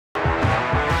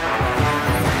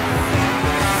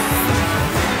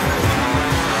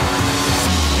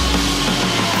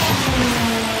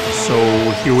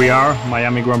here we are,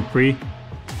 Miami Grand Prix.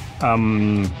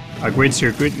 A great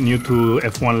circuit, new to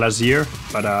F1 last year,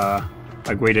 but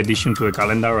a great addition to the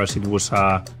calendar, as it was,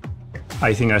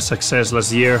 I think, a success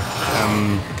last year,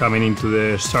 coming into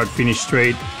the start-finish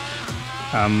straight.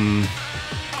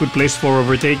 Good place for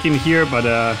overtaking here, but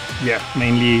yeah,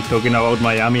 mainly talking about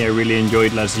Miami, I really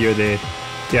enjoyed last year the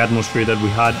atmosphere that we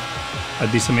had at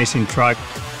this amazing track.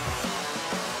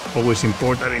 Always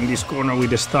important in this corner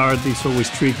with the start, it's always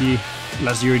tricky.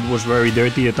 Last year it was very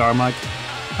dirty, the tarmac,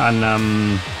 and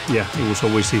yeah, it was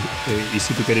always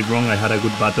easy to get it wrong. I had a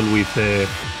good battle with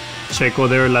Checo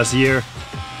there last year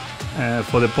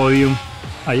for the podium.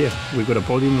 Yeah, we got a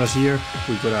podium last year.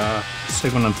 We got a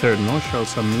second and third, no?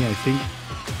 Charles and me, I think.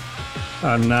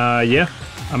 And yeah,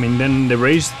 I mean, then the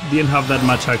race didn't have that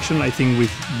much action. I think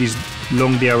with this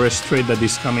long DRS straight that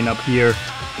is coming up here,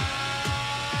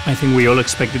 I think we all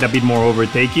expected a bit more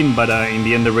overtaking, but in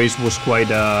the end the race was quite,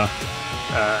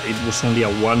 it was only a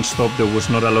one stop, there was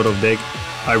not a lot of deck.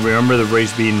 I remember the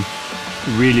race being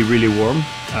really, really warm.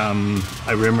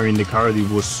 I remember in the car it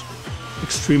was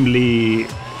extremely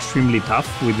tough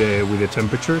with the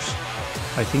temperatures.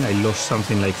 I think I lost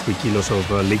something like 3 kilos of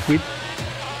liquid,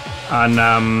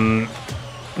 and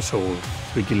so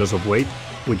 3 kilos of weight,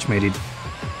 which made it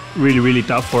really, really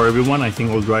tough for everyone. I think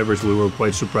all drivers, we were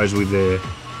quite surprised with the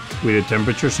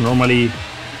temperatures. Normally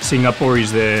Singapore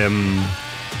is the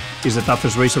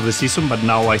toughest race of the season, but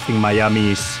now I think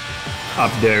Miami is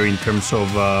up there in terms of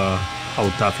how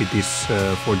tough it is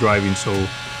for driving. So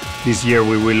this year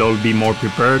we will all be more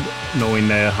prepared, knowing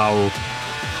how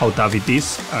tough it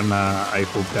is, and I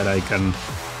hope that I can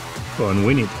go and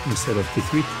win it instead of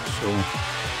P3. So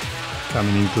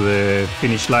coming into the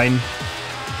finish line,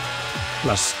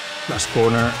 last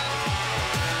corner,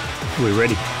 we're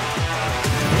ready.